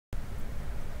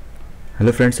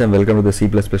Hello friends, and welcome to the C++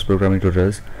 programming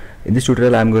tutorials. In this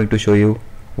tutorial I am going to show you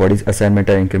what is assignment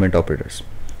and increment operators.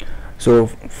 So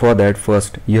for that,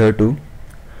 first you have to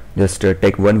just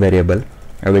take one variable.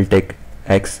 I will take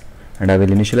x and I will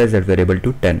initialize that variable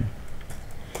to 10.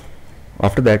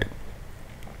 After that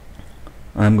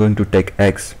I am going to take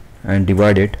x and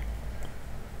divide it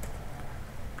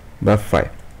by 5.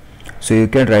 So you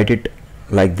can write it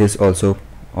like this also,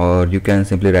 or you can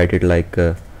simply write it like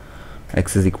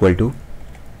x is equal to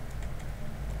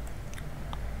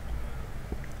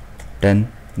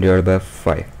 10 divided by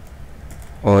 5,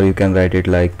 or you can write it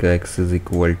like x is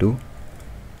equal to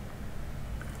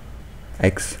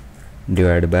x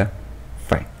divided by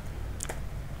 5.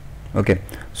 Okay,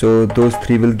 so those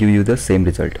three will give you the same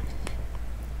result.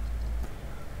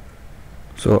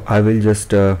 So I will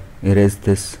just erase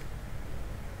this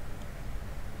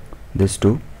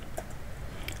two,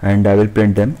 and I will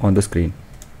print them on the screen.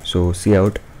 So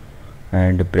cout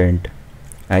and print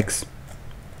x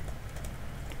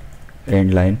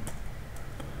end line,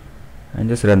 and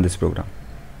just run this program.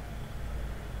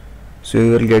 So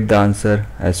you will get the answer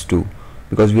as 2,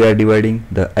 because we are dividing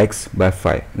the x by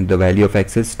 5. The value of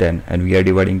x is 10 and we are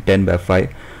dividing 10 by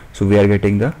 5, so we are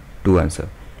getting the 2 answer.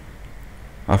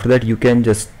 After that you can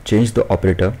just change the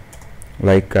operator,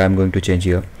 like I am going to change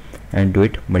here, and do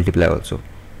it multiply also.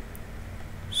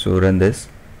 So run this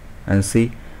and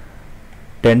see,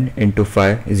 10 into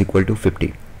 5 is equal to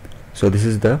 50. So this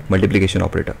is the multiplication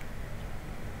operator.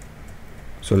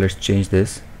 So let's change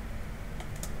this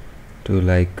to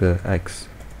like x,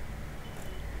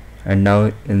 and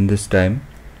now in this time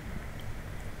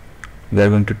we are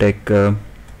going to take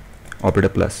operator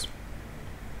plus.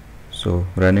 So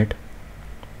run it.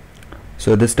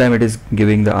 So this time it is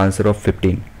giving the answer of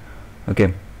 15.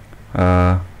 Okay,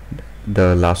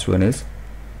 the last one is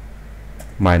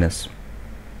minus.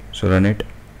 So run it,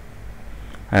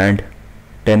 and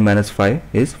 10 minus 5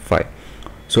 is 5.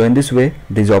 So in this way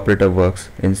this operator works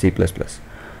in C++.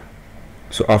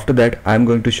 So after that I am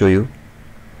going to show you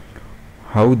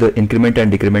how the increment and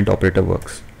decrement operator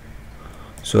works.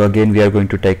 So again we are going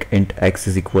to take int x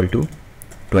is equal to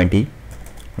 20,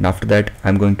 and after that I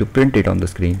am going to print it on the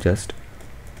screen just.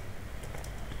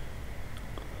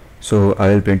 So I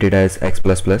will print it as x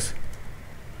plus plus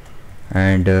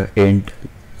and end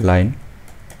line.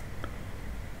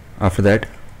 After that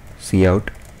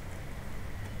cout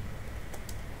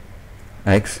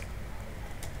x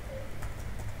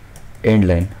end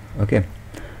line. Okay,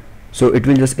 so it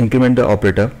will just increment the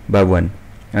operator by 1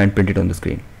 and print it on the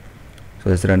screen.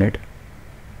 So let's run it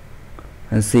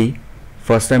and see,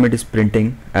 first time it is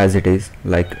printing as it is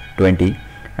like 20,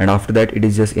 and after that it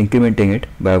is just incrementing it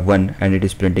by 1 and it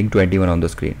is printing 21 on the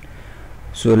screen.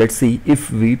 So let's see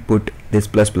if we put this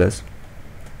plus plus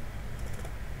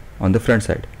on the front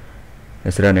side.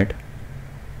 Let's run it.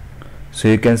 So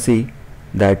you can see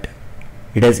that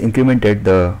it has incremented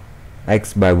the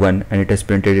x by 1 and it has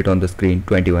printed it on the screen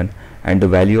 21, and the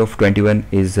value of 21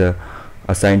 is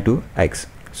assigned to x.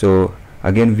 So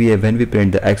again when we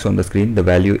print the x on the screen, the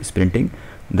value is printing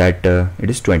that it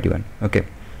is 21. Okay,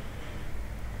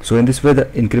 so in this way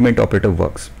the increment operator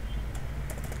works.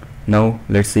 Now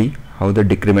let's see how the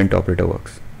decrement operator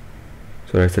works.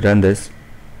 So let's run this,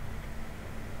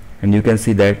 and you can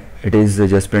see that it is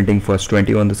just printing first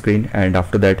 20 on the screen, and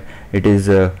after that it is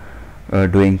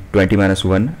doing 20 minus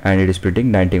 1 and it is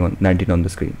printing 19 on the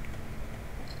screen.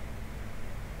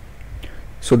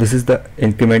 So this is the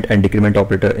increment and decrement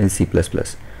operator in C++.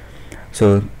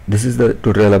 So this is the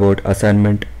tutorial about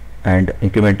assignment and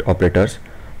increment operators.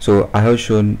 So I have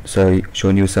shown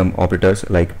you some operators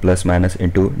like plus, minus,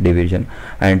 into, division,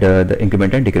 and the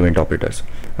increment and decrement operators.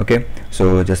 Okay,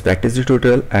 so just practice this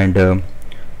tutorial, and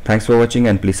thanks for watching,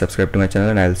 and please subscribe to my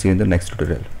channel, and I will see you in the next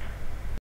tutorial.